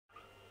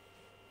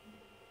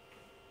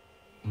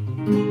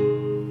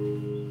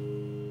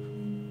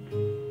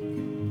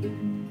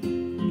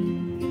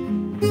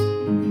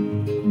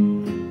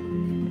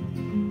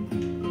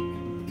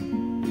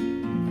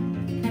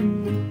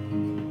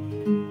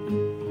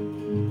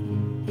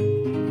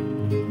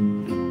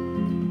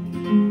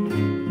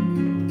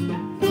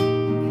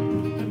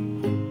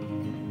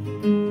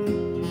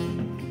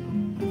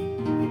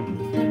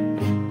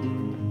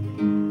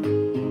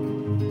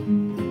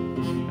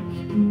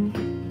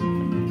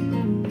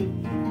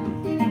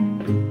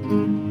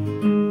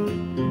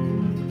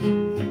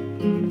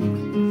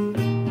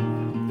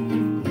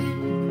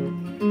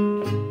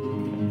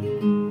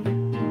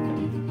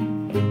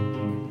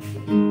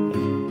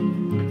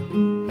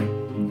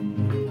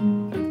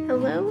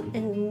Hello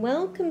and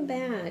welcome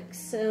back.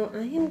 So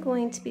I am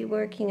going to be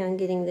working on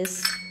getting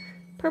this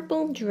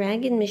purple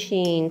dragon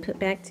machine put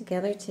back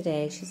together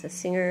today. She's a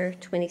Singer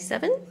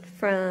 27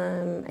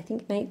 from I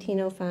think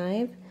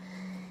 1905,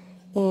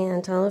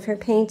 and all of her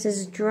paint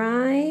is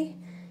dry.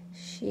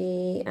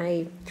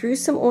 I threw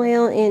some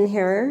oil in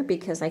her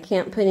because I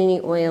can't put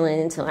any oil in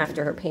until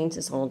after her paint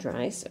is all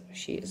dry. So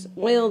she's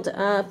oiled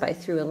up. I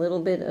threw a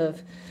little bit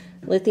of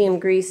lithium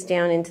grease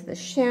down into the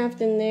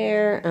shaft in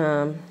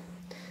there.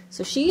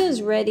 So she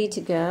is ready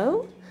to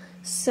go.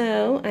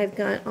 So I've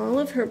got all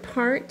of her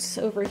parts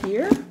over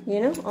here,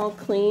 all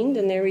cleaned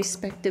in their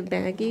respective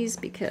baggies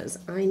because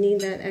I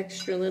need that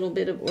extra little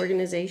bit of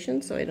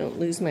organization so I don't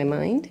lose my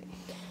mind.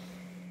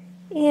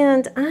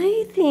 And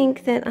I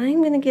think that I'm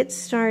going to get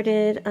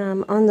started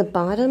on the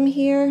bottom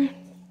here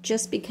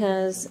just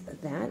because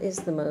that is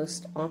the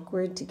most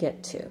awkward to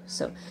get to.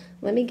 So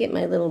let me get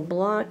my little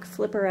block,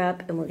 flip her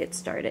up, and we'll get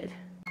started.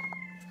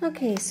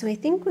 Okay, so I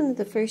think one of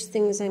the first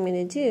things I'm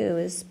going to do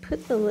is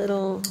put the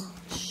little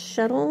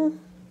shuttle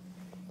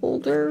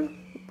holder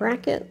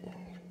bracket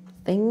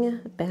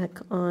thing back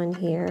on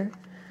here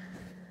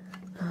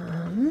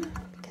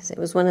because it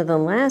was one of the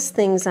last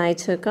things I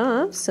took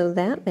off, so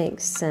that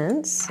makes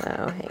sense. So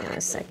hang on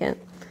a second.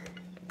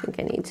 I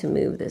think I need to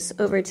move this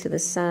over to the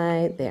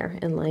side there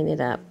and line it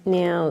up.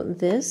 Now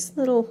this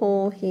little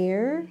hole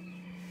here,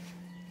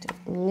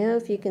 don't know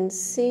if you can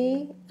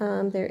see,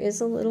 there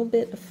is a little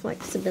bit of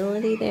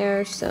flexibility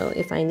there, so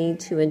if I need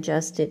to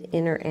adjust it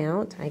in or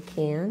out, I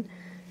can.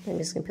 I'm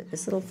just going to put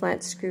this little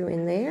flat screw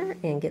in there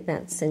and get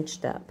that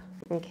cinched up.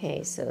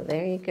 Okay, so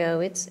there you go.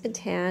 It's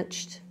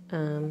attached.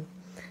 Let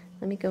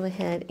me go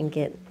ahead and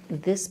get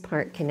this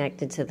part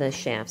connected to the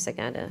shafts. I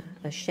got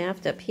a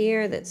shaft up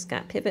here that's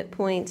got pivot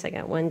points. I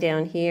got one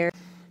down here.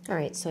 All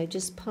right, so I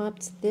just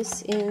popped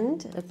this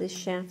end of this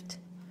shaft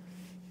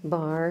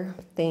bar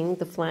thing,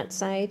 the flat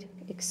side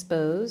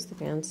exposed,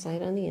 the round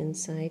side on the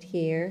inside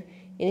here,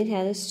 and it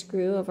had a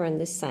screw over on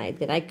this side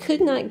that I could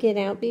not get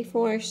out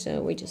before,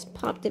 so we just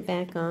popped it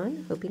back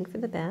on, hoping for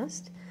the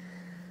best.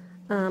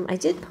 I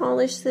did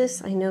polish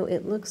this. I know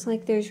it looks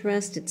like there's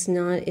rust. It's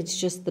not. It's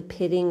just the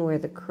pitting where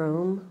the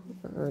chrome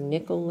or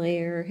nickel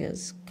layer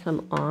has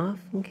come off,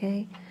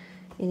 okay?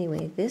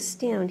 Anyway, this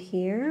down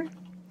here,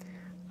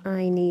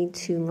 I need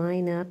to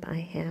line up.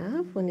 I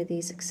have one of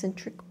these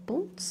eccentric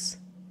bolts,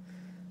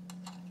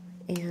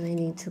 and I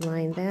need to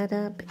line that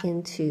up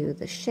into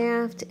the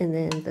shaft, and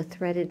then the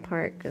threaded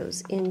part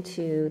goes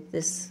into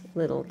this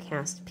little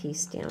cast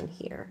piece down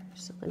here.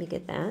 So let me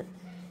get that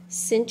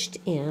cinched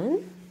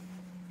in.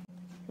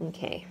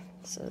 Okay,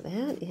 so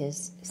that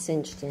is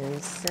cinched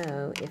in.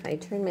 So if I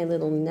turn my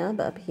little nub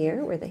up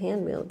here where the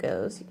hand wheel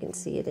goes, you can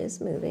see it is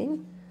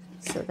moving.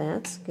 So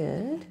that's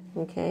good.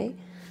 Okay,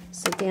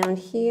 so down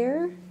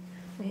here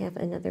I have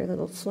another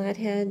little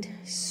flathead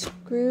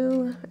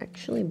screw,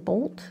 actually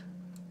bolt.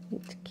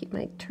 To keep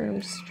my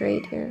terms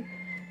straight here,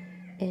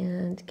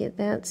 and get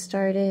that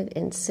started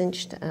and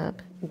cinched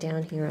up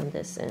down here on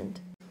this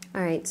end.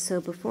 All right, so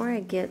before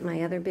I get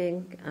my other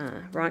big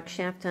rock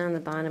shaft on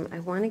the bottom, I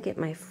want to get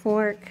my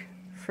fork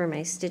for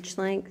my stitch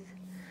length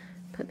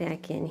put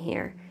back in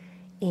here.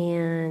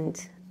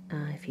 And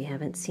if you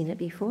haven't seen it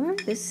before,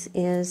 this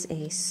is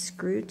a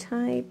screw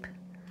type.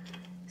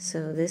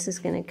 So this is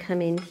going to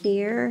come in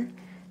here.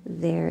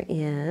 There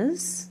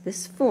is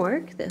this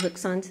fork that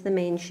hooks onto the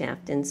main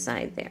shaft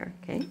inside there,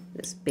 okay?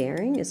 This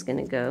bearing is going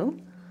to go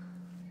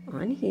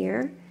on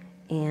here,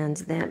 and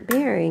that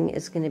bearing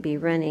is going to be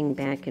running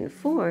back and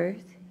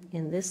forth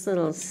in this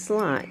little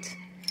slot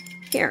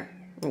here,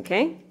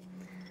 okay?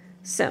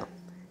 So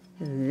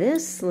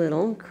this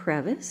little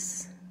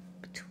crevice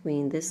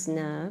between this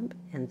nub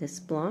and this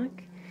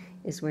block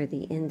is where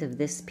the end of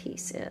this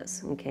piece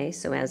is, okay?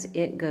 So as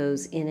it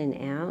goes in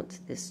and out,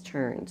 this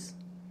turns.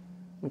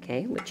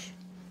 Okay, which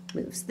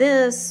moves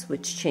this,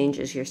 which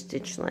changes your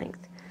stitch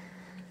length.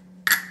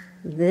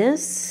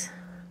 This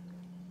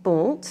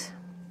bolt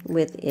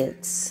with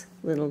its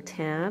little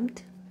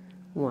tabbed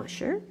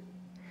washer,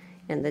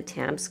 and the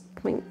tabs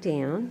point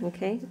down,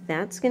 okay,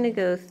 that's going to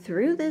go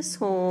through this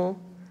hole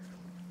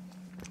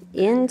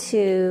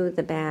into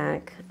the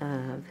back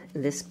of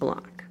this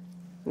block,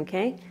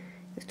 okay,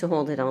 to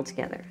hold it all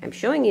together. I'm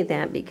showing you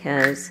that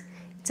because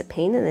it's a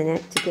pain in the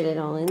neck to get it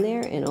all in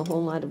there and a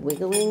whole lot of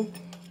wiggling.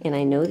 And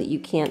I know that you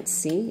can't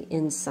see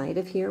inside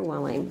of here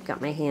while I've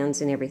got my hands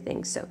and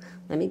everything. So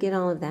let me get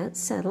all of that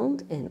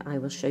settled, and I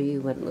will show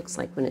you what it looks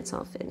like when it's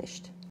all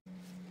finished.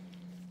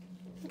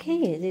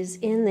 Okay, it is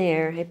in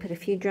there. I put a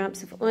few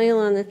drops of oil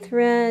on the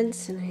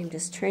threads, and I'm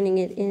just turning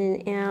it in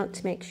and out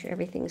to make sure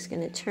everything's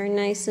going to turn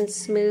nice and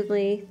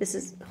smoothly.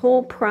 This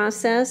whole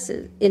process,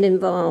 it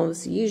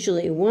involves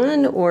usually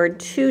 1 or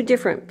 2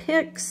 different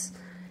picks,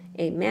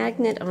 a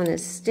magnet on a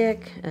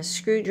stick, a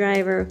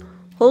screwdriver,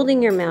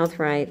 holding your mouth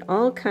right,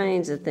 all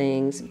kinds of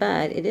things,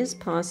 but it is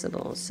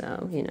possible,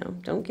 so,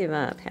 don't give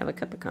up. Have a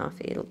cup of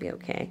coffee. It'll be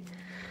okay.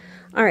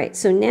 All right,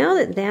 so now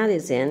that that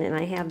is in, and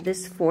I have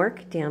this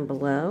fork down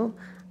below,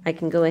 I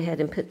can go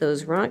ahead and put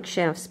those rock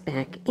shafts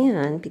back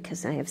in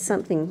because I have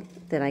something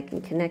that I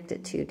can connect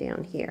it to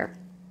down here.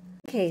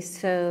 Okay,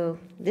 so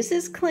this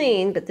is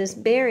clean, but this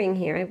bearing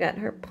here, I've got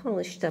her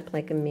polished up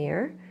like a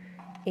mirror,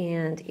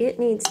 and it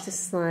needs to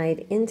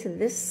slide into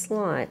this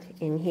slot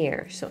in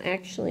here. So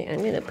actually, I'm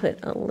going to put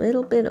a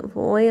little bit of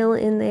oil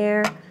in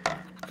there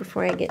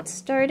before I get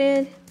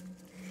started.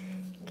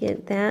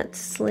 Get that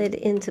slid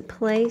into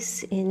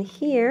place in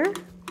here.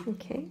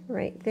 Okay,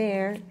 right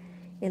there.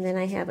 And then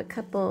I have a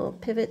couple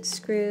pivot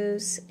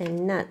screws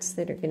and nuts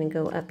that are going to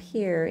go up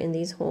here in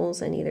these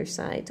holes on either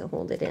side to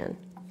hold it in.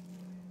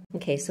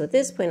 Okay, so at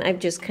this point I've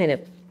just kind of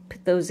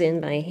put those in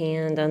by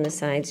hand on the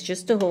sides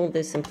just to hold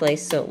this in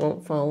place so it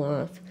won't fall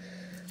off.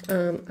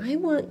 I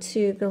want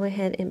to go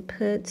ahead and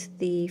put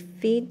the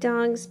feed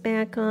dogs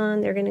back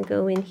on. They're going to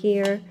go in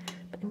here,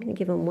 but I'm going to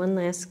give them one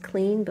last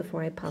clean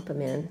before I pop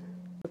them in.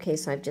 Okay,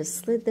 so I've just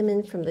slid them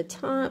in from the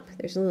top.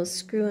 There's a little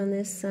screw on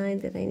this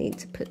side that I need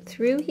to put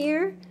through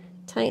here.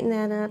 Tighten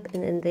that up,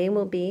 and then they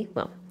will be,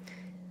 well,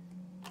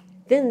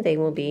 then they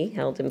will be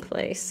held in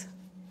place.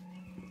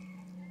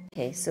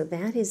 Okay, so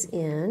that is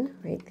in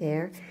right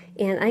there.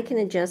 And I can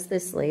adjust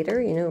this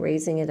later, you know,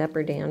 raising it up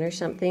or down or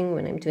something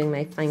when I'm doing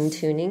my fine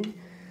tuning.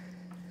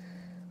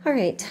 All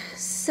right,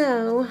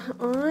 so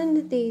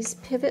on these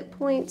pivot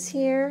points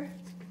here,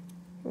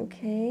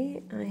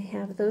 okay, I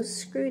have those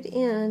screwed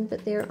in,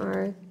 but there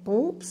are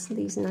bolts,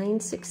 these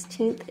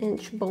 9/16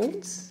 inch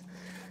bolts,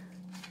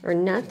 or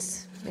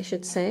nuts, I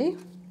should say.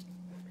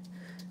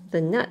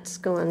 The nuts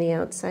go on the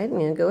outside. I'm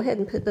going to go ahead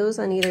and put those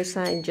on either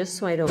side just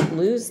so I don't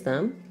lose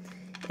them.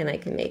 And I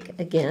can make,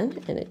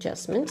 again, an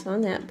adjustment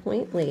on that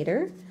point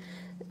later.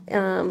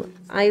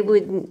 I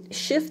would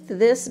shift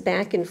this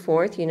back and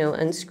forth, you know,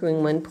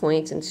 unscrewing one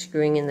point and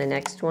screwing in the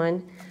next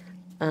one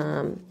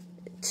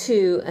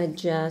to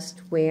adjust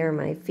where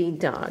my feed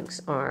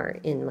dogs are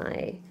in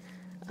my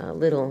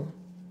little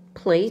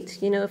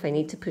plate. You know, if I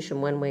need to push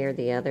them one way or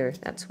the other,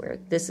 that's where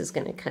this is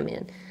going to come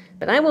in.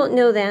 But I won't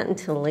know that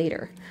until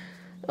later.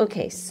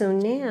 Okay, so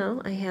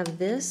now I have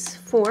this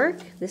fork.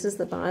 This is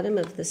the bottom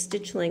of the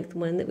stitch length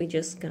one that we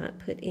just got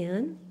put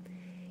in.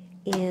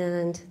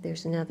 And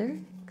there's another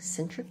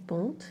eccentric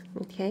bolt.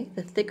 Okay,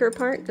 the thicker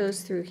part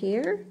goes through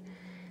here.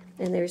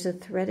 And there's a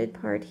threaded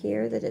part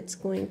here that it's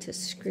going to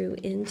screw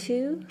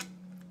into.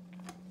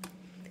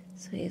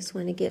 So I just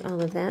want to get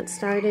all of that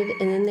started.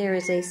 And then there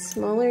is a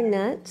smaller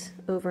nut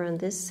over on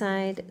this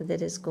side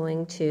that is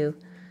going to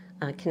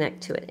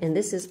connect to it. And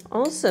this is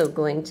also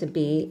going to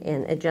be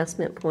an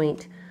adjustment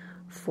point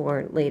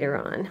for later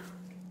on.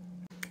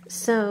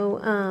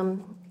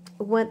 So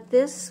what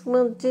this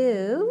will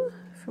do,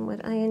 from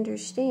what I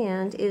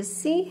understand, is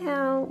see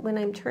how when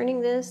I'm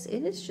turning this,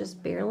 it is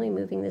just barely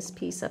moving this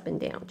piece up and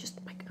down, just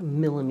like a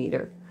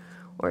millimeter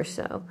or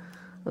so.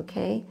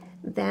 Okay,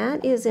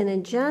 that is an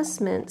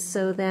adjustment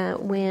so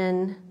that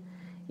when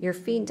your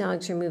feed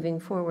dogs are moving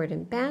forward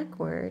and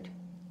backward,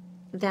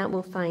 that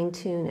will fine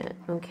tune it,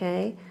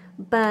 okay?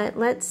 But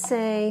let's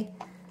say,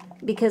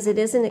 because it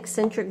is an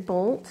eccentric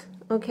bolt,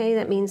 okay,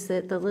 that means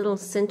that the little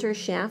center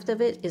shaft of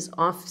it is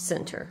off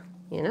center,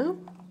 you know,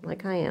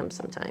 like I am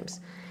sometimes.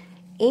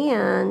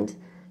 And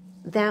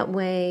that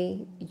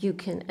way you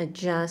can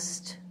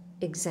adjust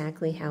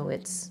exactly how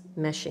it's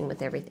meshing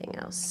with everything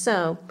else.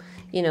 So,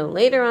 you know,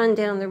 later on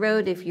down the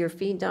road, if your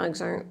feed dogs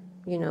aren't,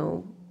 you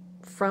know,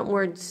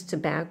 frontwards to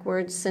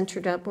backwards,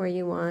 centered up where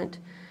you want,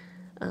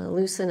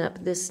 loosen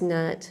up this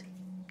nut,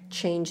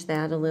 change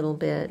that a little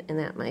bit, and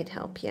that might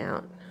help you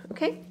out.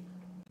 Okay,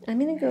 I'm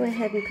going to go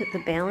ahead and put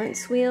the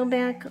balance wheel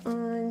back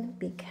on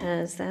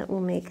because that will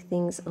make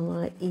things a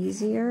lot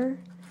easier.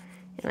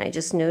 And I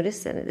just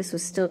noticed that this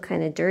was still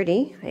kind of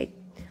dirty.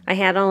 I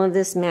had all of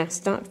this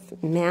masked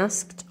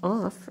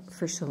off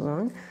for so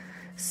long.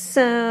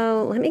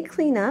 So let me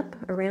clean up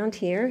around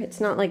here.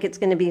 It's not like it's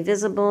going to be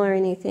visible or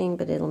anything,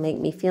 but it'll make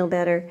me feel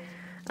better.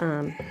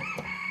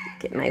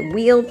 Get my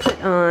wheel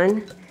put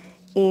on,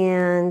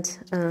 and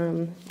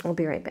I'll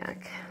be right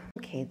back.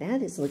 Okay,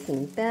 that is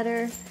looking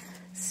better.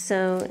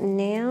 So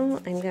now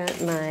I've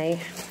got my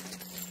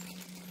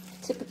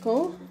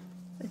typical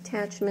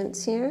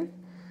attachments here.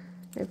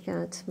 I've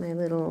got my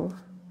little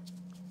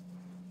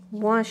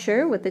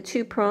washer with the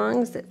two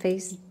prongs that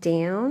face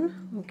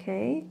down,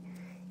 okay?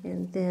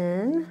 And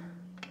then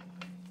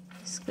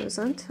this goes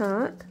on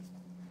top.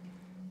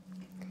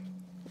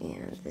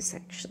 And this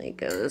actually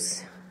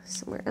goes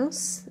somewhere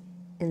else.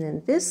 And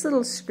then this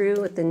little screw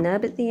with the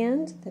nub at the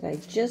end that I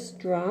just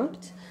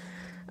dropped,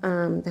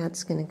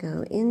 that's going to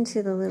go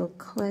into the little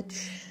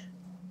clutch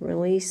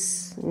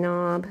release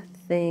knob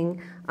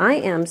thing. I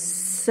am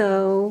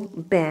so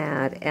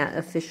bad at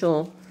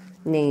official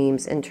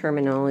names and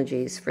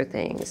terminologies for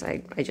things.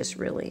 I just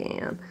really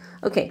am.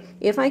 Okay,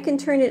 if I can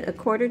turn it a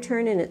quarter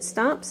turn and it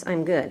stops,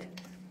 I'm good.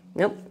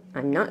 Nope,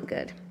 I'm not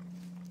good.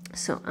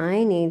 So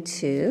I need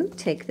to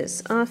take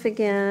this off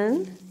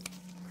again.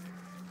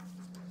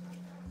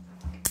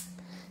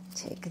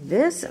 Take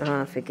this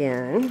off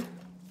again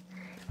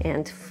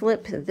and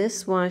flip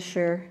this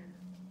washer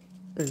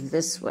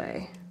this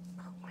way.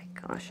 Oh my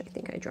gosh, I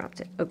think I dropped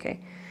it. Okay,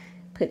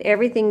 put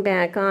everything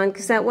back on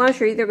because that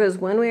washer either goes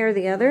one way or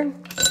the other.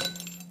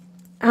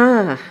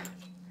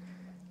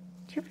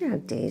 Do you ever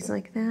have days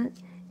like that?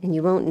 And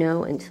you won't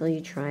know until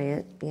you try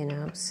it, you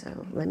know?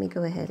 So let me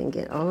go ahead and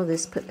get all of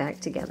this put back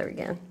together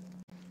again.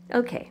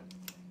 Okay,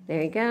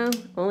 there you go.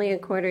 Only a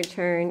quarter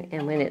turn,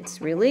 and when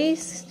it's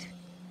released,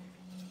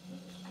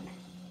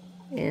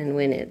 and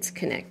when it's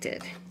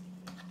connected.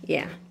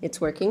 Yeah, it's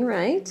working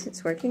right.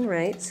 It's working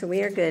right, so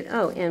we are good.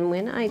 Oh, and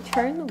when I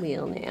turn the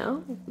wheel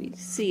now, we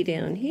see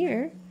down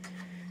here,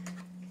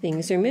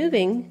 things are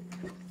moving.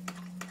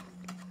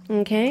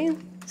 Okay,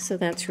 so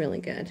that's really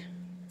good.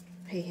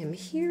 I am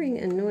hearing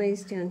a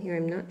noise down here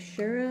I'm not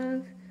sure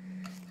of.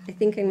 I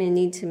think I'm going to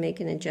need to make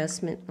an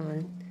adjustment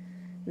on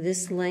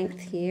this length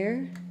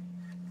here.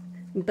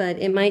 But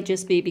it might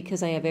just be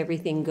because I have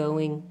everything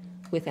going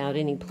without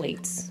any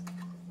plates.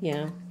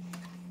 Yeah,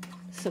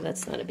 so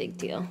that's not a big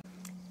deal.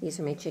 These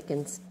are my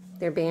chickens.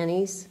 They're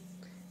bannies.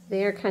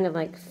 They are kind of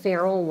like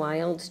feral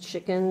wild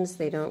chickens.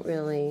 They don't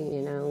really,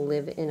 you know,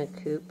 live in a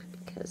coop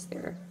because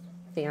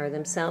they are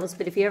themselves.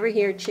 But if you ever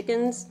hear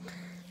chickens,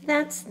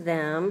 that's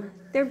them.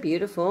 They're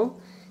beautiful.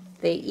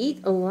 They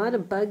eat a lot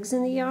of bugs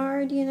in the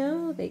yard, you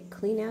know. They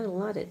clean out a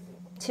lot of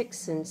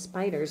ticks and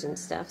spiders and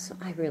stuff, so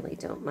I really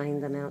don't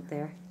mind them out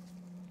there.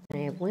 I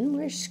have one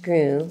more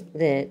screw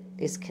that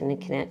is going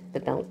to connect the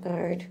belt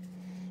guard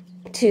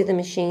to the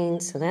machine,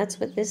 so that's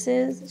what this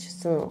is. It's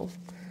just a little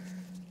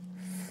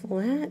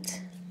flat.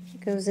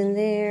 It goes in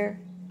there,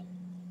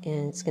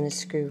 and it's going to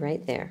screw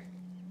right there.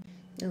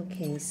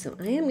 Okay, so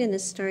I am going to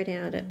start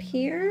out up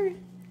here,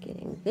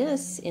 getting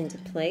this into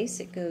place.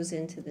 It goes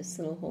into this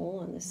little hole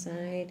on the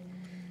side,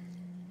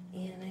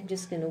 and I'm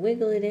just going to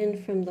wiggle it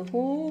in from the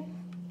hole.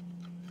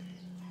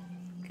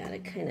 Got to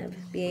kind of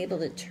be able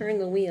to turn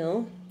the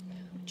wheel,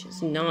 which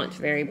is not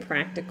very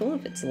practical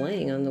if it's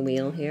laying on the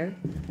wheel here.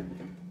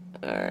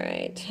 All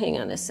right, hang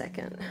on a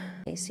second.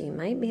 Okay, so you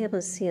might be able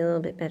to see a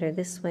little bit better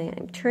this way.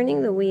 I'm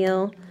turning the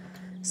wheel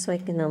so I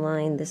can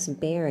align this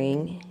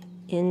bearing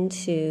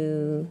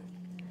into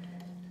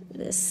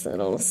this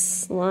little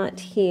slot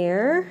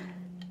here.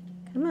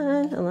 Come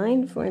on,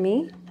 align for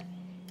me.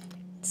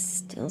 It's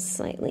still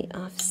slightly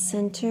off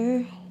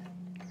center.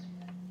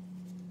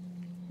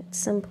 At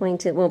some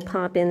point it will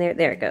pop in there.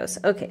 There it goes.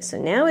 Okay,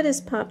 so now it has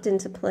popped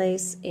into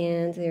place,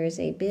 and there is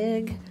a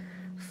big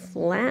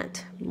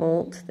flat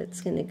bolt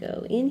that's going to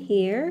go in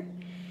here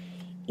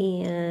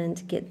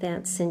and get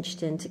that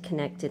cinched in to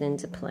connect it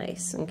into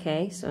place.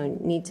 Okay, so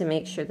I need to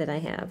make sure that I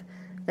have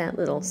that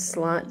little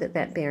slot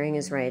that bearing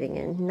is riding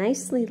in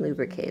nicely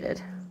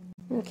lubricated.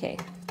 Okay,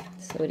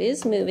 so it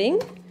is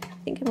moving.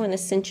 I think I want to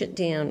cinch it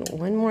down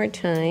one more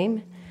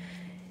time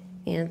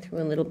and throw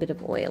a little bit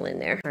of oil in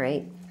there. All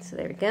right, so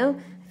there we go.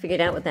 I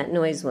figured out what that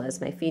noise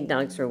was. My feed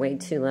dogs were way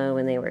too low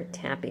and they were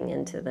tapping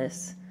into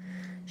this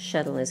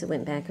shuttle as it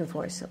went back and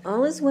forth. So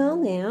all is well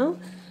now.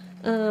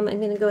 I'm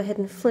going to go ahead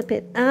and flip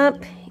it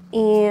up,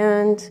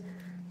 and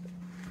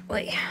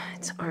wait,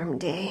 it's arm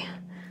day.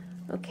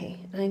 Okay,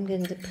 I'm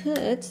going to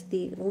put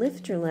the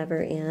lifter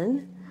lever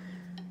in,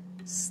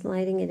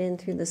 sliding it in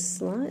through the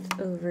slot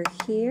over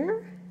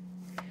here,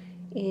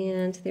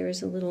 and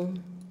there's a little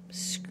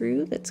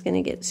screw that's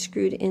going to get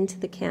screwed into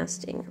the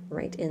casting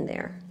right in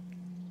there.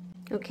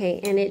 Okay,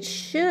 and it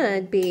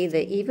should be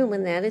that even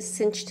when that is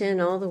cinched in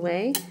all the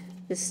way,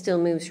 this still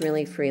moves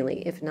really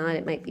freely. If not,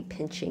 it might be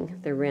pinching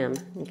the rim,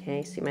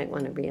 okay? So you might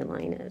want to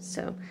realign it.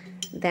 So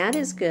that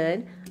is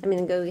good. I'm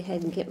going to go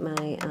ahead and get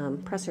my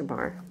presser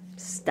bar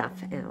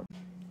stuff out.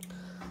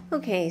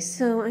 Okay,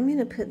 so I'm going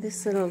to put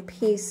this little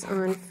piece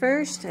on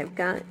first. I've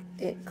got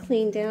it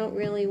cleaned out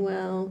really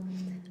well.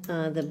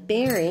 The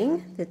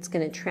bearing that's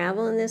going to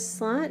travel in this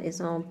slot is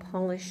all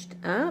polished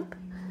up.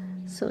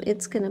 So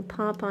it's going to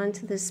pop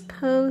onto this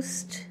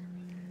post.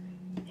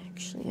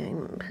 Actually, I'm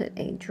going to put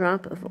a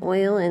drop of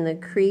oil in the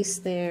crease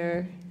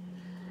there.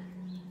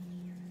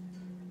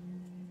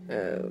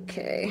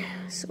 Okay,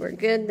 so we're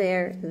good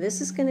there. This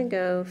is going to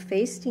go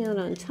face down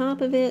on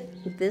top of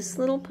it. This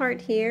little part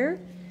here,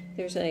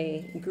 there's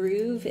a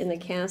groove in the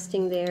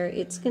casting there.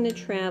 It's going to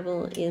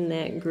travel in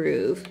that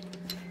groove.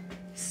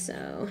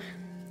 So,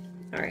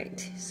 all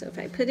right, so if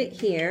I put it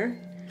here,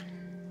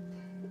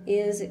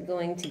 is it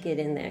going to get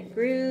in that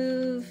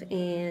groove?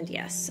 And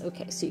yes,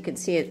 okay, so you can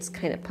see it's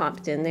kind of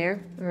popped in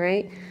there, all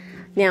right?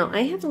 Now,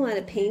 I have a lot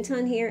of paint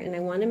on here, and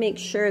I want to make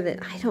sure that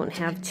I don't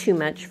have too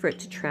much for it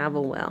to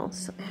travel well.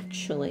 So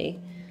actually,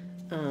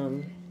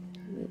 move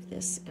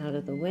this out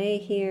of the way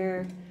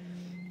here.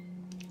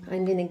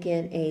 I'm going to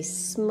get a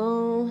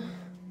small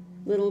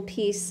little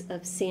piece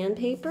of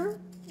sandpaper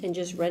and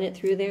just run it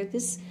through there.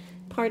 This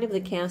part of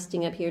the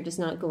casting up here does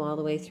not go all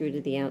the way through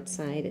to the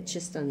outside. It's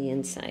just on the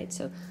inside.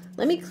 So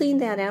let me clean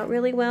that out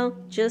really well,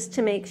 just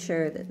to make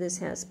sure that this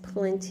has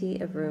plenty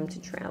of room to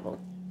travel.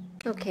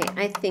 Okay,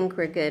 I think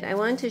we're good. I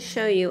want to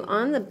show you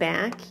on the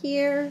back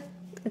here,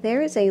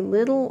 there is a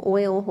little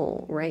oil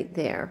hole right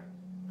there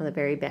on the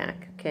very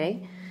back,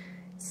 okay?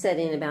 Set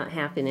in about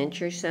 1/2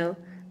 inch or so.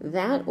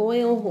 That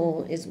oil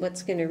hole is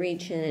what's going to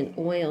reach in and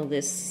oil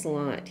this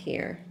slot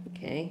here,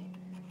 okay?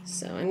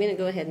 So I'm going to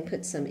go ahead and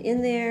put some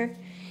in there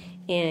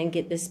and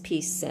get this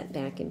piece set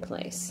back in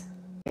place.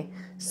 Okay.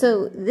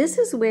 So this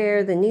is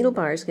where the needle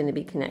bar is going to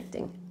be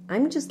connecting.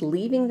 I'm just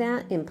leaving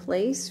that in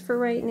place for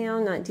right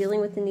now, not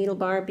dealing with the needle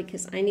bar,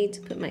 because I need to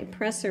put my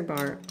presser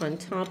bar on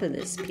top of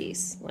this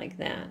piece like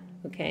that,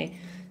 okay?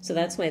 So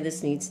that's why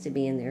this needs to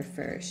be in there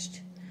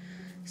first.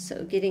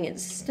 So getting it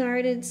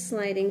started,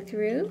 sliding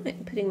through,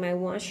 putting my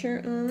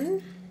washer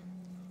on,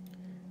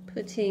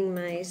 putting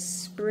my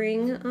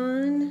spring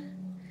on.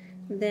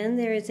 Then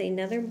there is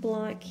another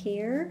block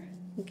here,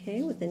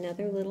 okay, with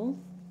another little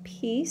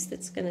piece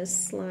that's going to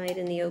slide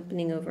in the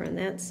opening over on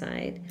that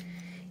side.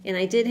 And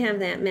I did have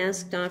that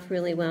masked off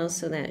really well,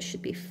 so that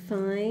should be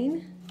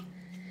fine.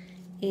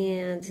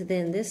 And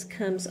then this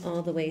comes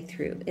all the way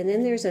through. And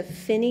then there's a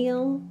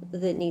finial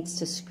that needs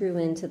to screw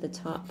into the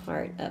top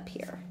part up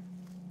here.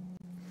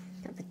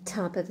 Got the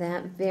top of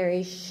that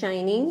very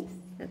shiny.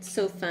 That's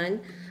so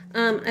fun.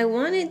 I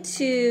wanted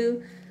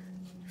to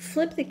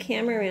flip the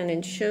camera around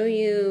and show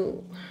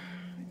you,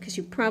 because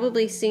you've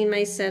probably seen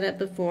my setup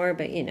before,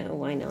 but you know,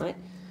 why not?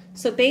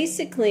 So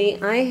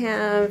basically, I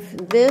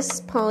have this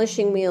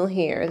polishing wheel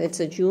here. It's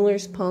a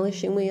jeweler's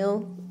polishing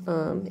wheel.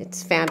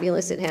 It's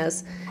fabulous. It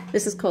has,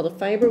 this is called a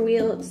fiber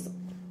wheel. It's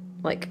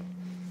like,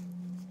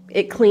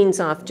 it cleans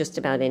off just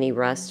about any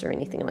rust or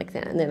anything like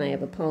that. And then I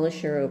have a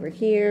polisher over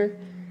here,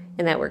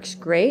 and that works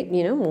great,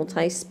 you know,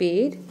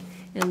 multi-speed.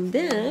 And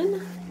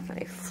then, if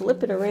I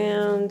flip it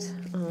around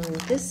on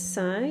this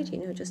side, you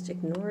know, just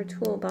ignore a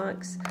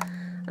toolbox,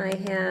 I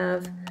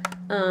have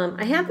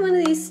one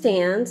of these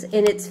stands,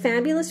 and it's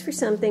fabulous for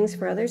some things,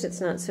 for others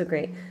it's not so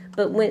great.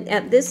 But when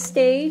at this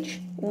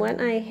stage, what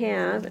I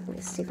have, let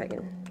me see if I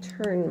can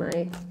turn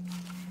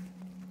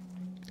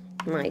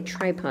my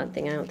tripod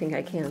thing. I don't think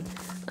I can.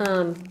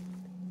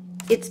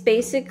 It's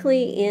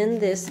basically in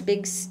this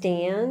big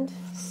stand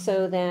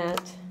so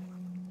that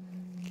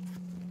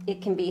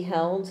it can be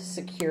held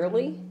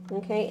securely,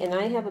 okay? And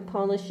I have a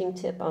polishing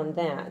tip on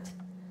that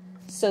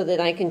so that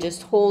I can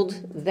just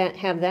hold that,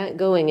 have that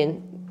going,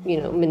 and you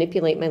know,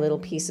 manipulate my little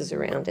pieces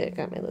around it.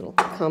 Got my little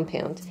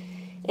compound.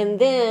 And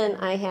then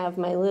I have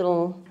my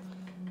little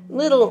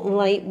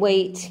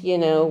lightweight, you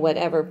know,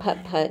 whatever,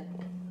 putt-putt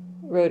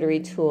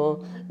rotary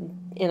tool.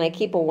 And I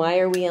keep a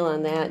wire wheel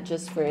on that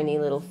just for any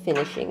little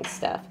finishing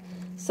stuff.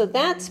 So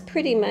that's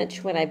pretty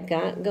much what I've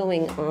got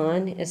going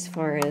on as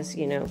far as,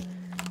 you know,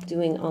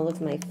 doing all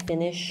of my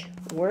finish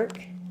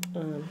work.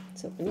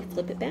 So let me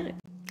flip it back.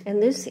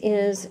 And this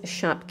is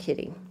Shop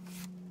Kitty.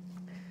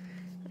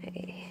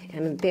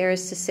 I'm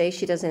embarrassed to say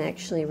she doesn't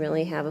actually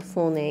really have a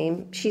full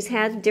name. She's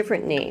had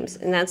different names,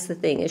 and that's the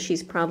thing, is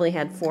she's probably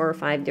had 4 or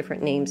 5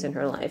 different names in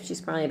her life. She's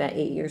probably about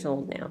 8 years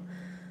old now.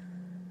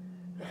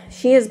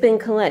 She has been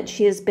Colette.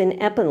 She has been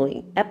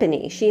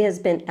Epony. She has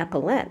been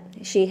Epaulet.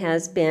 She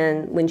has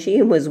been, when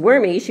she was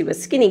Wormy, she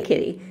was Skinny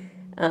Kitty.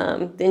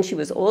 Then she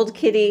was Old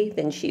Kitty.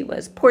 Then she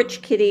was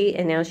Porch Kitty,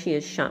 and now she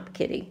is Shop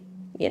Kitty.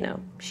 You know,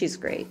 she's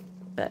great.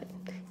 But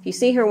if you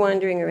see her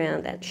wandering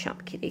around, that's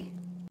Shop Kitty.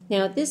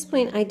 Now at this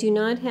point, I do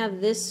not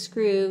have this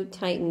screw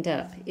tightened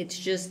up. It's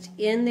just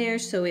in there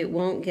so it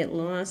won't get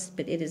lost,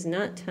 but it is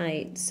not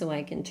tight, so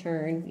I can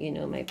turn, you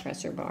know, my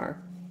presser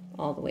bar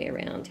all the way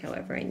around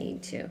however I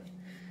need to.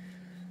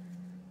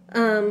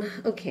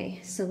 Okay,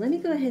 so let me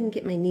go ahead and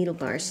get my needle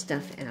bar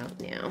stuff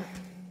out now.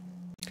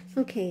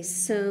 Okay,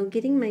 so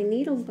getting my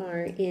needle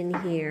bar in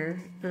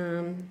here,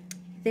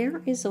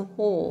 there is a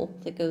hole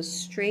that goes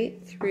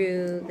straight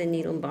through the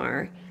needle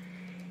bar.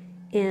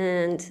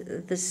 And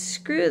the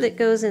screw that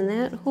goes in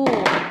that hole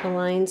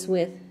aligns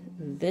with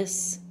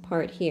this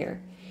part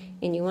here.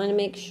 And you want to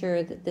make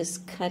sure that this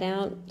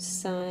cutout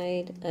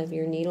side of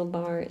your needle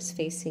bar is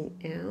facing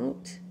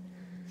out.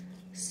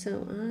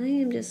 So I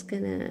am just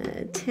going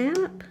to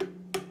tap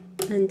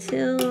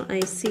until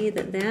I see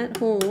that that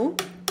hole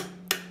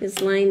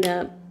is lined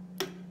up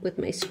with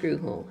my screw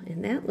hole.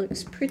 And that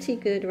looks pretty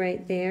good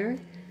right there.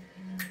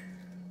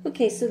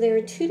 Okay, so there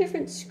are 2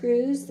 different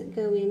screws that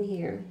go in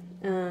here.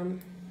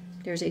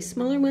 There's a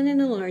smaller one and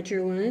a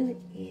larger one,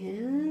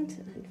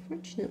 and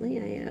unfortunately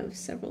I have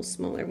several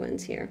smaller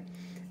ones here.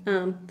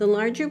 The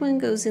larger one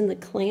goes in the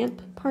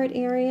clamp part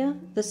area.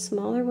 The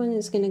smaller one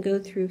is going to go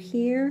through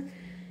here,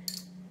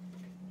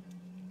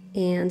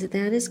 and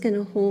that is going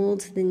to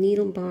hold the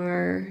needle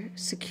bar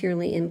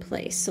securely in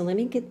place. So let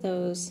me get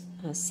those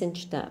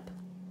cinched up.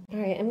 All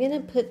right, I'm going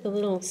to put the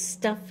little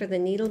stuff for the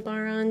needle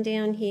bar on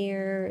down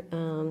here.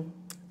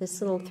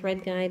 This little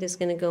thread guide is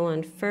going to go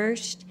on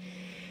first.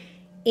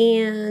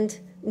 And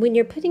when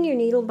you're putting your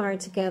needle bar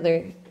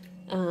together,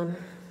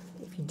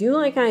 if you do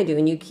like I do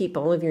and you keep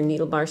all of your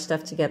needle bar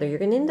stuff together, you're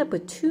going to end up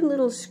with 2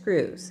 little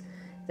screws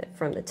that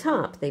from the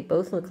top, they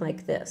both look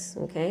like this,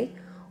 okay?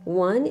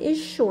 One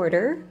is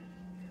shorter,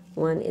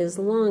 one is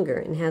longer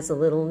and has a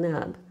little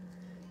nub.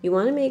 You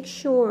want to make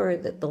sure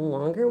that the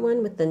longer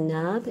one with the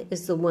nub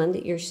is the one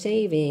that you're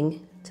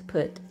saving to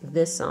put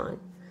this on.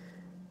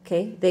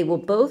 Okay, they will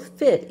both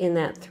fit in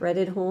that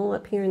threaded hole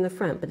up here in the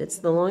front, but it's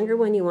the longer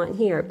one you want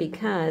here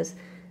because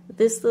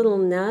this little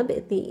nub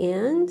at the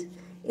end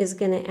is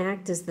going to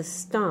act as the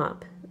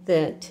stop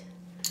that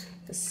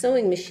the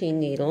sewing machine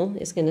needle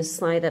is going to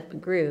slide up a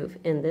groove,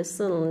 and this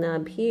little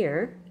nub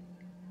here,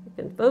 you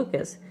can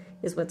focus,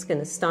 is what's going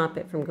to stop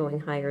it from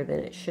going higher than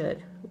it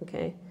should,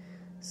 okay?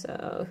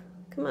 So,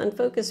 come on,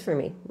 focus for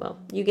me. Well,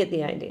 you get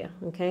the idea,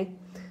 okay?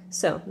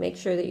 So, make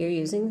sure that you're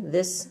using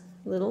this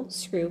little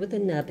screw with a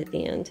nub at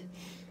the end.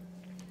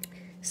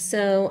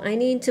 So, I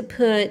need to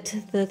put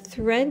the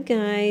thread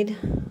guide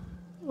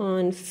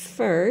on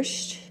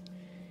first,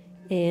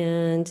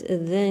 and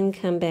then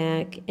come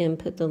back and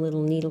put the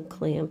little needle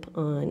clamp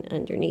on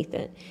underneath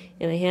it.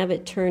 And I have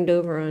it turned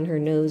over on her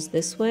nose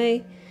this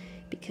way,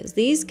 because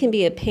these can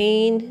be a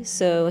pain,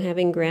 so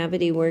having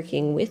gravity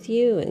working with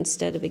you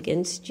instead of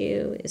against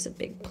you is a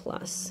big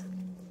plus.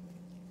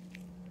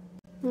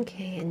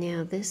 Okay, and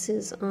now this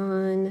is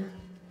on.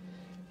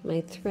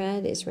 My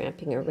thread is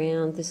wrapping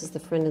around. This is the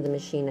front of the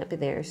machine up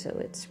there, so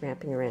it's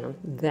wrapping around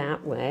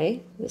that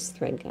way, this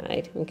thread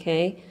guide,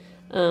 okay?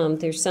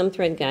 There's some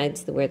thread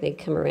guides where they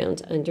come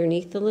around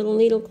underneath the little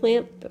needle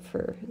clamp, but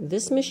for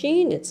this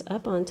machine, it's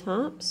up on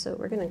top, so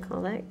we're going to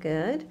call that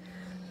good.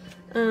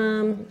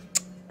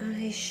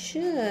 I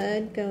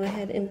should go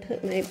ahead and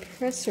put my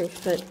presser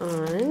foot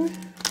on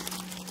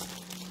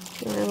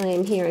while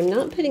I'm here. I'm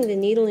not putting the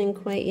needle in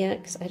quite yet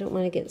because I don't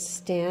want to get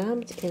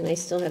stabbed, and I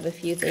still have a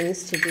few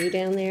things to do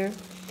down there.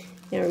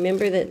 Now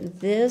remember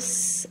that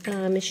this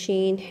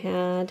machine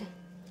had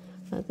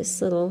this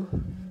little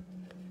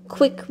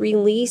quick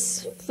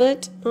release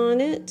foot on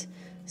it,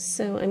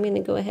 so I'm going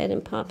to go ahead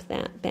and pop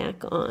that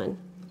back on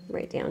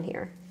right down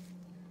here.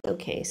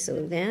 Okay,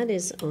 so that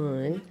is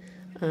on.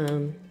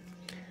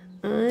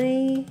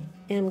 I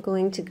am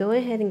going to go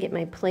ahead and get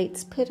my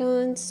plates put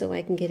on so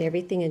I can get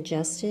everything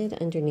adjusted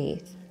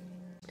underneath.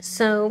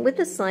 So with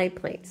the slide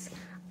plates,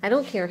 I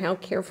don't care how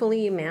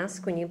carefully you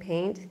mask when you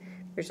paint,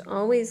 there's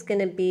always going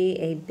to be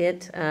a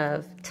bit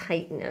of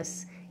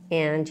tightness,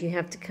 and you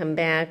have to come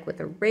back with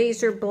a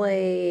razor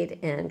blade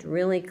and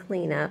really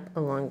clean up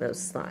along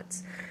those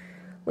slots,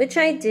 which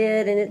I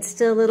did, and it's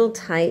still a little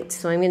tight,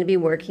 so I'm going to be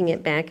working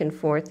it back and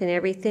forth and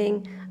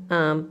everything.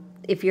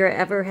 If you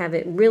ever have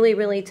it really,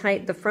 really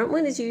tight, the front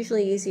one is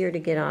usually easier to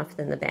get off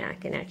than the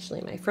back, and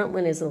actually my front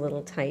one is a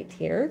little tight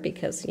here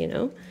because, you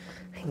know,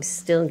 I'm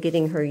still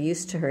getting her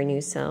used to her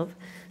new self.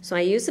 So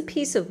I use a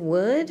piece of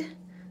wood,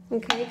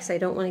 okay, because I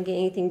don't want to get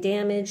anything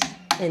damaged,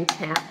 and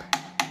tap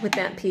with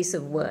that piece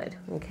of wood,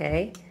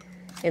 okay?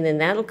 And then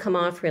that'll come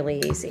off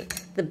really easy.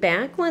 The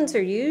back ones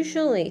are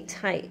usually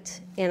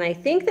tight, and I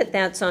think that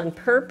that's on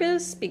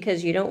purpose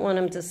because you don't want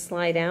them to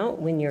slide out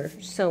when you're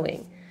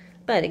sewing.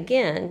 But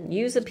again,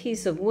 use a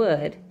piece of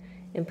wood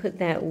and put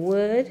that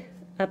wood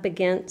up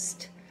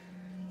against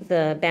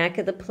the back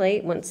of the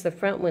plate once the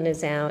front one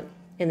is out,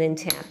 and then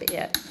tap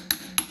it.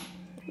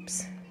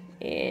 Oops.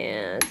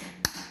 And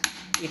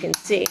you can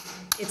see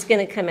it's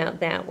going to come out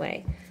that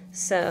way.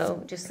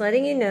 So just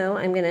letting you know,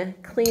 I'm going to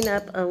clean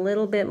up a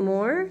little bit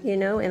more, you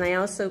know, and I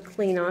also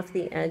clean off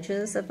the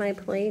edges of my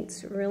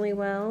plates really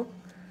well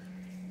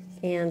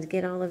and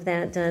get all of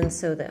that done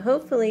so that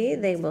hopefully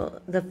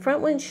the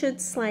front one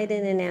should slide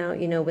in and out,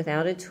 you know,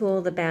 without a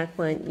tool. The back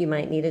one, you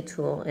might need a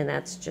tool, and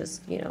that's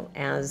just, you know,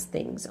 as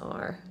things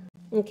are.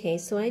 Okay,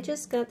 so I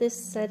just got this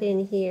set in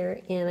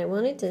here, and I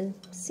wanted to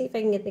see if I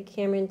can get the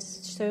camera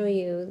to show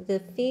you. The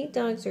feed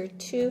dogs are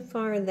too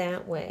far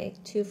that way,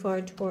 too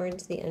far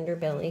towards the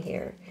underbelly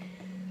here.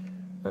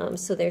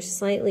 So they're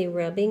slightly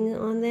rubbing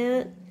on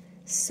that.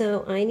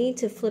 So I need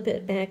to flip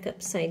it back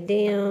upside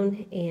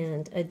down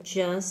and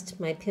adjust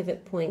my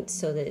pivot point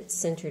so that it's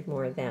centered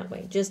more that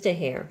way. Just a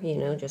hair, you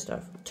know, just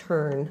a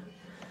turn.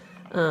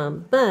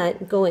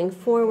 But going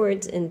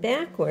forwards and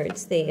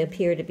backwards, they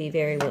appear to be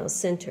very well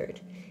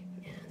centered.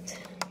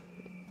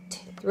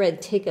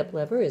 Thread take-up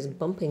lever is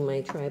bumping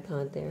my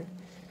tripod there.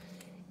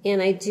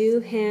 And I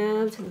do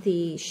have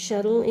the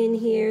shuttle in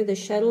here. The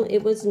shuttle, it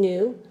was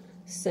new,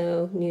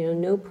 so, you know,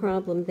 no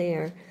problem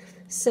there.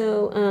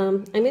 So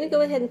I'm going to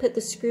go ahead and put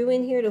the screw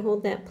in here to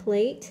hold that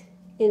plate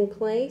in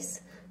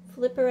place,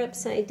 flip her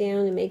upside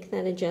down, and make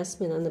that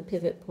adjustment on the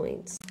pivot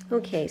points.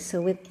 Okay,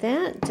 so with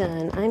that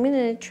done, I'm going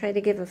to try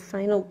to give a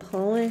final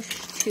polish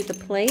to the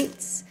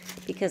plates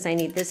because I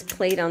need this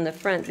plate on the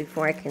front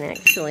before I can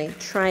actually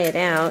try it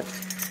out.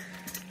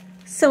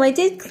 So I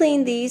did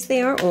clean these.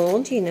 They are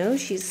old, you know.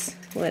 She's,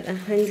 what,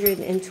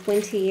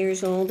 120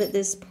 years old at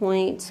this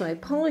point. So I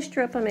polished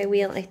her up on my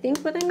wheel. I think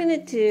what I'm going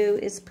to do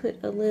is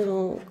put a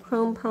little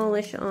chrome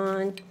polish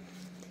on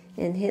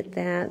and hit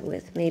that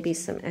with maybe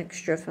some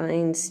extra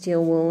fine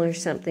steel wool or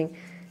something,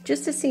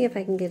 just to see if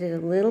I can get it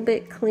a little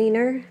bit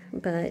cleaner.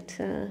 But,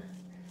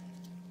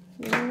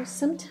 you know,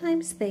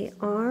 sometimes they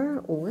are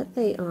what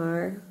they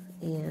are.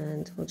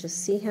 And we'll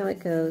just see how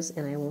it goes,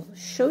 and I will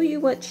show you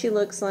what she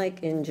looks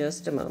like in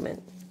just a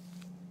moment.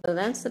 So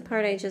that's the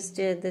part I just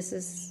did. This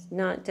is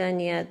not done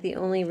yet. The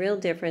only real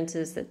difference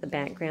is that the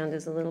background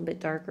is a little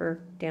bit darker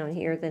down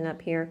here than up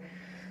here.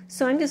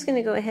 So I'm just going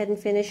to go ahead and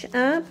finish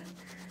up,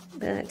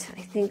 but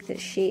I think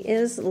that she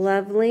is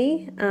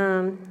lovely.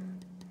 I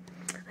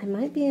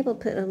might be able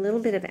to put a little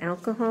bit of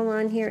alcohol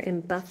on here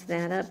and buff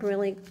that up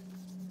really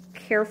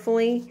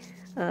carefully.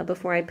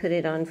 before I put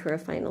it on for a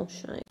final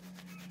shine.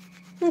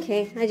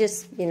 Okay, I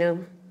just,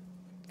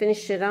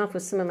 finished it off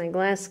with some of my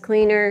glass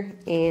cleaner,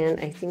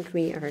 and I think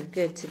we are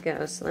good to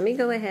go. So let me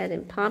go ahead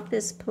and pop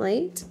this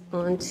plate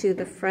onto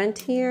the front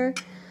here.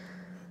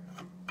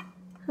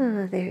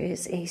 There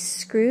is a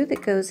screw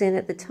that goes in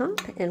at the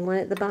top and one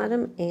at the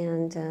bottom,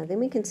 and then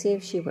we can see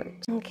if she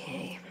works.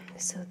 Okay,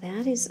 so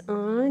that is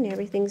on.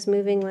 Everything's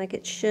moving like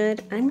it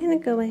should. I'm going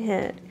to go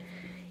ahead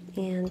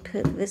and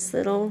put this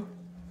little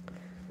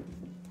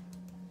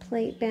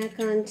plate back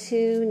on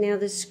too. Now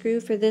the screw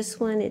for this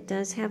one, it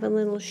does have a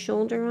little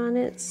shoulder on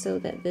it so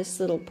that this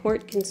little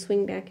port can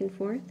swing back and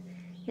forth.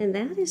 And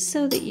that is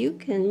so that you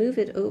can move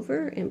it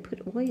over and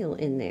put oil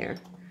in there.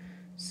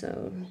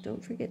 So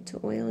don't forget to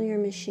oil your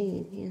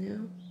machine,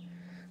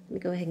 Let me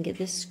go ahead and get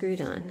this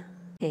screwed on.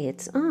 Okay,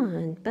 it's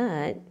on,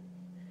 but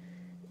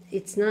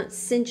it's not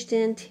cinched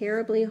in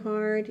terribly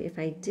hard. If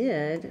I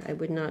did, I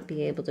would not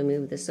be able to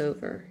move this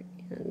over.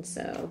 And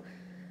so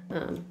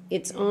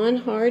it's on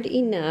hard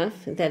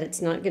enough that it's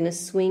not going to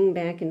swing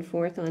back and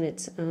forth on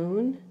its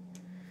own,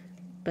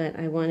 but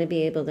I want to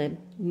be able to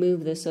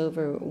move this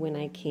over when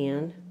I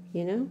can,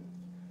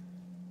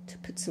 to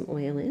put some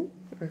oil in,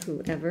 or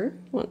whoever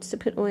wants to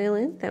put oil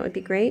in, that would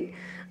be great.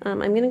 I'm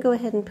going to go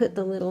ahead and put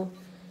the little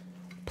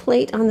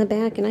plate on the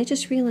back, and I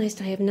just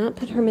realized I have not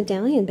put her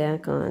medallion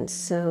back on,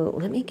 so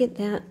let me get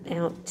that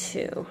out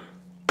too.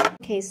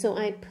 Okay, so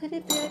I put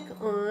it back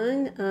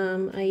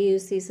on. I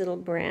use these little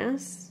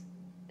brass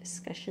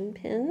discussion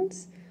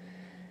pins,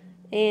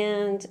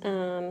 and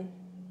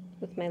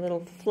with my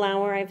little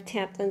flower I've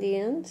tapped on the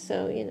end,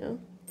 so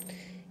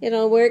it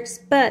all works.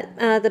 But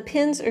the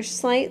pins are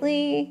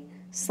slightly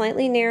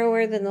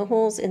narrower than the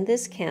holes in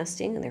this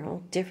casting, and they're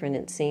all different,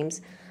 it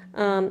seems,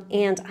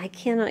 and I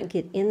cannot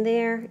get in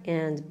there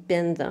and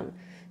bend them.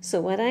 So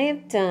what I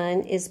have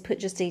done is put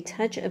just a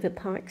touch of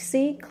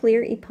epoxy,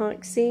 clear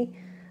epoxy,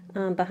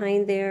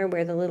 behind there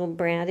where the little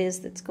brad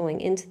is that's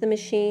going into the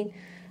machine.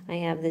 I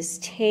have this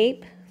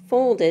tape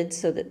folded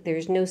so that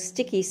there's no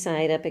sticky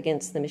side up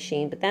against the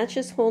machine, but that's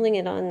just holding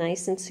it on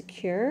nice and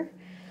secure.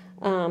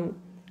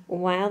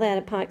 While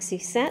that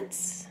epoxy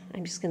sets,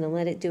 I'm just going to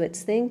let it do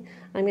its thing.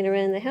 I'm going to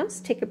run in the house,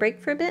 take a break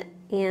for a bit,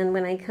 and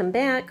when I come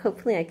back,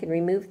 hopefully I can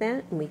remove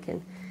that and we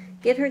can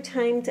get her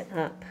timed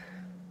up.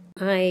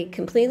 I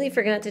completely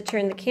forgot to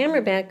turn the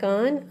camera back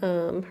on.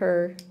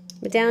 Her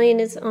medallion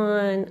is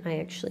on. I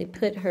actually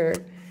put her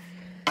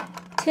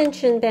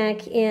tension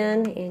back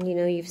in, and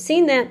you've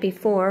seen that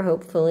before,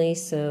 hopefully,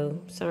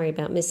 so sorry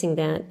about missing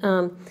that.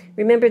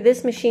 Remember,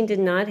 this machine did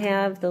not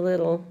have the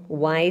little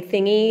Y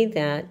thingy,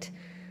 that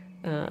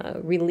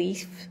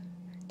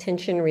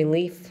tension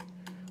relief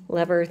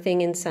lever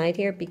thing inside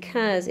here,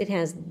 because it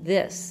has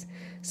this.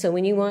 So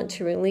when you want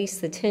to release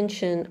the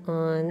tension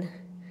on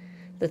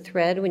the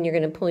thread when you're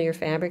going to pull your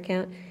fabric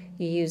out,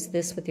 you use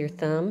this with your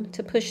thumb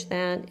to push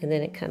that, and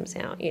then it comes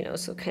out,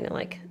 so kind of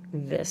like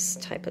this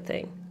type of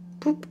thing.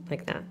 Boop,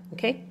 like that,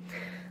 okay?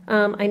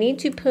 I need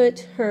to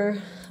put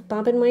her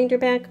bobbin winder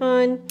back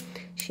on.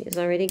 She is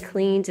already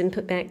cleaned and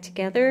put back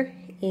together,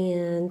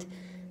 and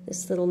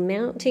this little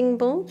mounting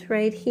bolt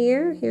right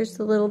here, here's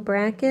the little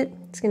bracket.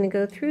 It's going to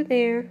go through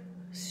there,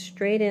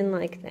 straight in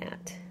like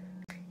that.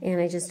 And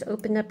I just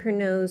opened up her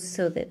nose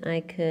so that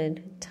I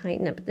could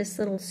tighten up this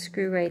little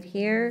screw right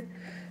here,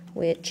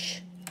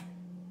 which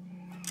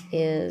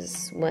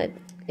is what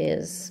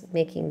is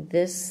making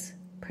this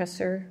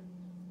presser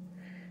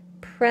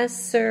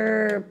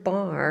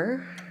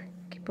bar,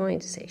 I keep wanting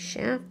to say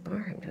shaft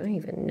bar, I don't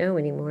even know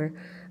anymore,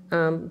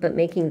 but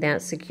making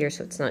that secure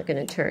so it's not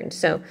going to turn.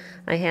 So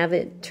I have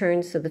it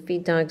turned so the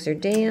feed dogs are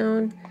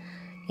down,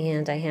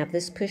 and I have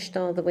this pushed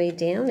all the way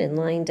down and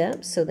lined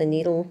up so the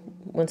needle,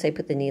 once I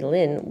put the needle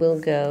in, will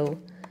go,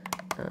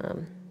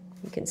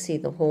 you can see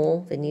the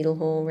hole, the needle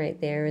hole right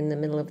there in the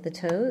middle of the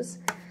toes.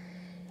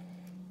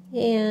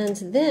 And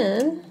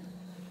then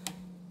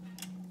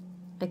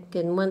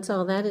once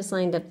all that is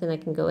lined up, then I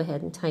can go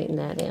ahead and tighten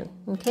that in,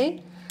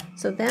 okay?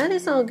 So that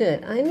is all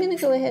good. I'm going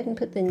to go ahead and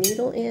put the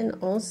needle in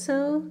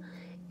also,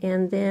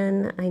 and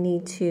then I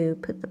need to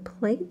put the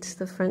plate,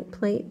 the front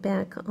plate,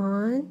 back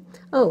on.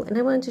 Oh, and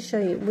I wanted to show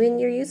you, when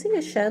you're using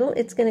a shuttle,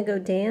 it's going to go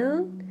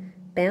down,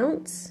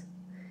 bounce,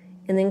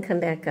 and then come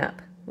back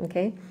up,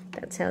 okay?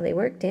 That's how they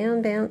work,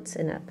 down, bounce,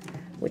 and up,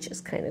 which is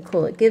kind of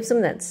cool. It gives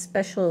them that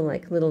special,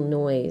 like, little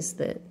noise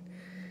that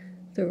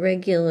the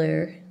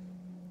regular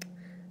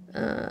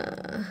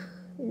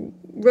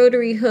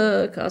rotary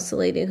hook,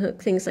 oscillating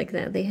hook, things like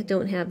that, they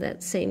don't have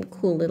that same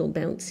cool little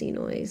bouncy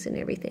noise and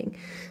everything.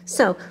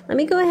 So let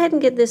me go ahead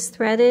and get this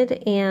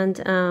threaded, and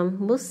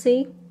we'll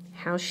see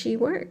how she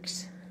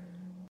works.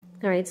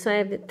 All right, so I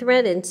have it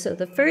threaded. So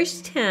the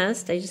first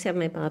test, I just have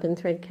my bobbin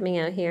thread coming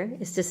out here,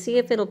 is to see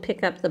if it'll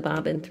pick up the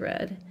bobbin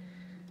thread.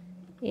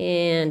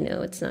 And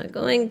no, it's not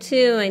going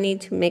to. I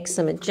need to make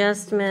some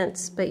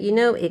adjustments, but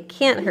it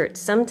can't hurt.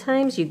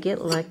 Sometimes you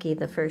get lucky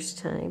the first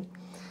time.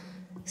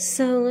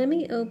 So let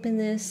me open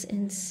this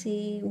and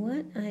see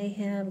what I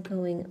have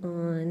going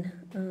on.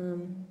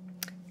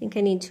 I think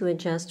I need to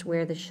adjust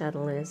where the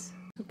shuttle is.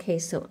 Okay,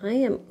 so I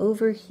am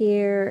over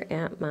here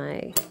at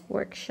my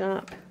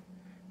workshop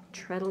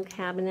treadle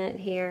cabinet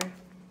here.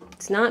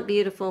 It's not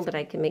beautiful, but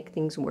I can make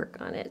things work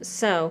on it.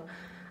 So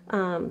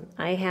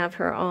I have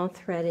her all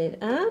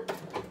threaded up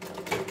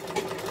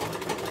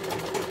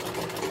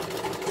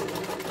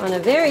on a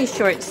very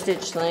short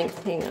stitch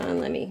length. Hang on,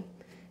 let me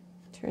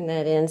turn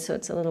that in so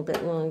it's a little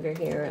bit longer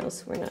here, or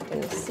else we're not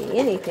going to see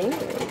anything.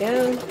 There we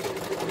go.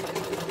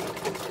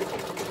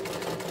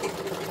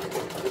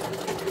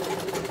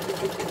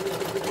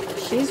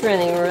 She's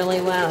running really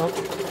well.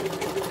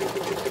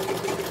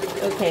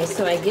 Okay,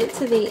 so I get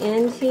to the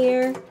end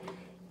here,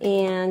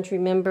 and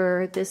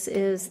remember this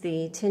is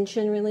the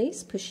tension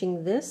release.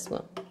 Pushing this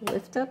will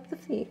lift up the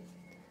feet.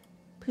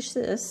 Push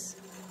this,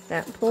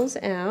 that pulls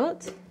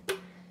out.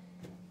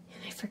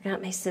 And I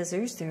forgot my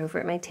scissors, they're over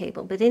at my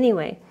table. But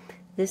anyway,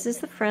 this is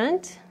the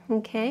front,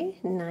 okay,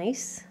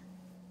 nice,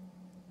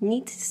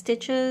 neat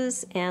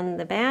stitches, and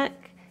the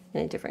back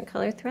in a different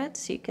color thread,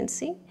 so you can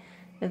see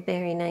a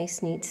very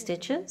nice, neat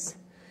stitches.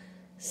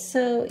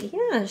 So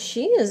yeah,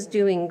 she is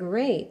doing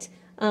great.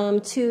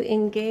 To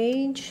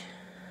engage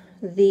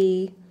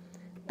the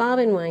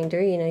bobbin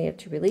winder, you know, you have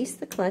to release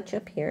the clutch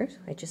up here. So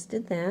I just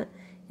did that.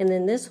 And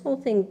then this whole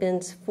thing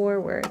bends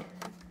forward.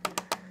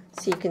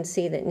 So you can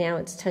see that now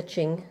it's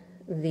touching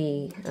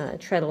the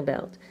treadle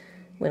belt.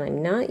 When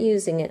I'm not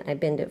using it, I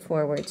bend it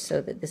forward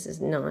so that this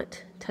is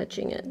not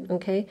touching it,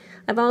 okay?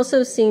 I've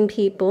also seen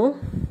people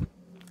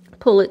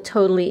pull it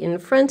totally in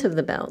front of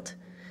the belt,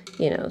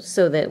 you know,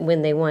 so that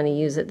when they want to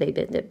use it, they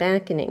bend it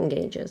back and it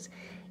engages.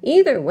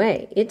 Either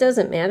way, it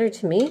doesn't matter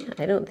to me.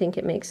 I don't think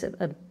it makes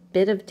a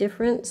bit of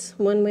difference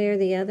one way or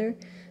the other,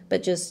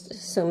 but just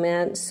so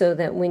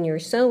that when you're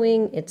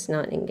sewing, it's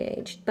not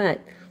engaged.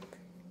 But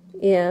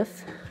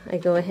if I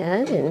go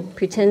ahead and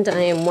pretend I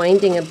am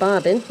winding a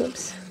bobbin,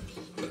 whoops,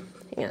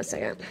 hang on a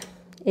second,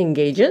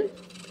 engage it,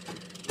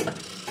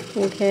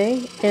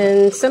 okay,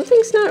 and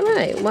something's not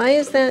right. Why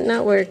is that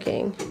not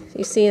working?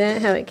 You see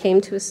that, how it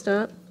came to a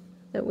stop?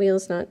 That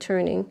wheel's not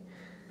turning.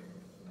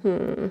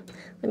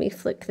 Let me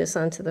flick this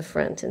onto the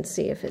front and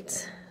see if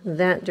it's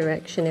that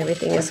direction.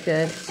 Everything is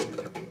good.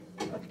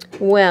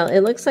 Well,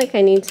 it looks like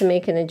I need to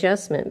make an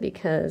adjustment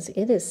because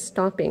it is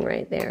stopping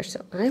right there.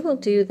 So I will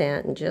do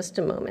that in just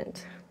a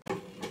moment.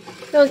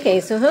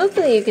 Okay, so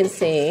hopefully you can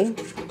see.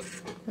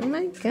 Oh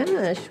my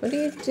gosh, what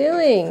are you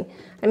doing?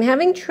 I'm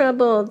having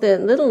trouble. The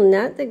little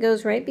nut that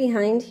goes right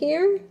behind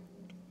here,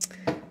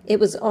 it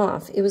was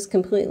off. It was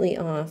completely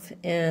off,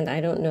 and I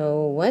don't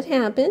know what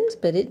happened,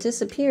 but it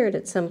disappeared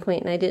at some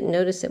point, and I didn't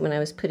notice it when I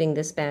was putting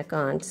this back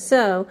on.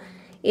 So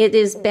it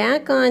is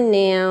back on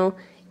now,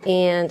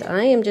 and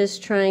I am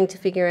just trying to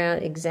figure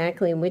out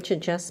exactly which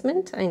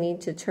adjustment I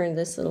need to turn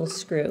this little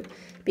screw,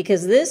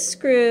 because this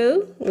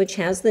screw, which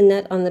has the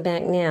nut on the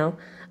back now,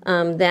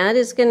 that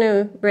is going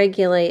to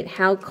regulate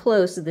how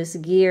close this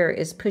gear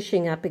is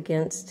pushing up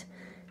against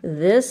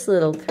this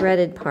little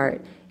threaded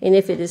part. And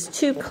if it is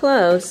too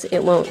close,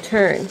 it won't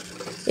turn.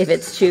 If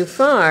it's too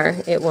far,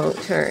 it won't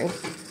turn.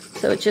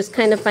 So it's just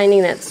kind of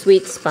finding that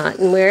sweet spot.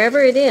 And wherever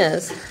it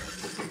is,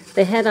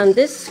 the head on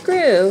this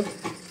screw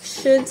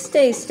should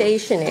stay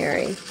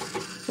stationary.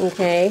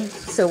 Okay,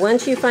 so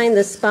once you find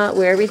the spot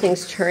where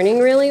everything's turning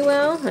really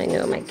well, I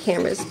know my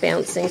camera's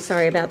bouncing,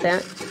 sorry about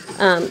that,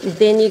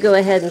 then you go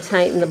ahead and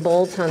tighten the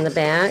bolt on the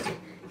back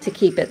to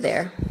keep it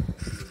there.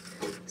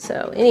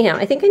 So anyhow,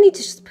 I think I need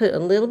to just put a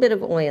little bit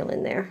of oil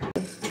in there.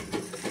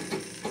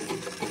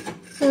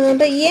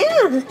 But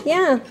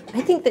yeah,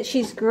 I think that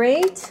she's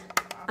great.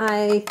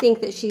 I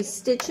think that she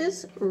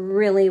stitches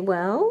really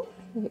well.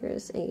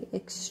 Here's an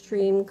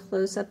extreme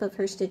close-up of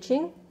her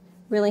stitching.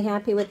 Really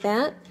happy with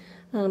that.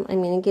 I'm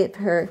going to get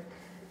her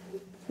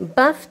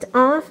buffed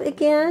off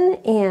again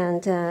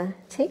and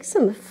take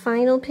some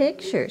final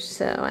pictures.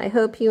 So I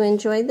hope you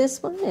enjoyed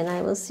this one, and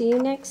I will see you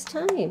next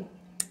time.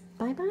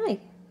 Bye-bye.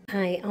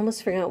 I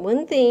almost forgot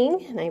one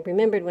thing, and I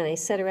remembered when I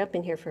set her up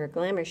in here for a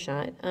glamour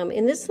shot.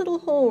 In this little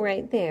hole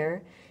right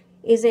there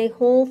is a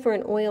hole for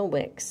an oil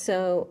wick.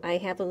 So I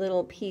have a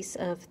little piece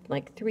of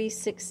like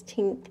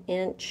 3/16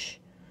 inch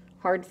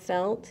hard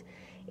felt,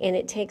 and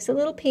it takes a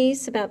little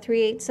piece about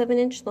 3/8 of an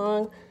inch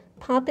long,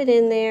 pop it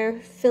in there,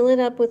 fill it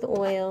up with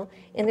oil,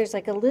 and there's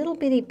like a little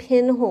bitty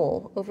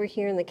pinhole over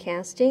here in the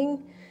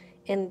casting,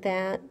 and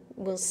that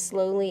will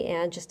slowly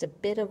add just a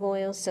bit of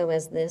oil, so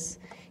as this,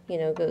 you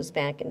know, goes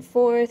back and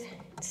forth,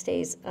 it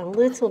stays a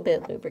little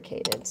bit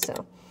lubricated. So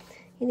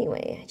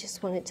anyway, I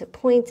just wanted to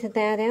point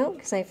that out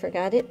because I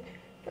forgot it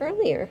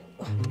earlier.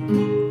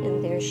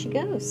 And there she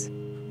goes.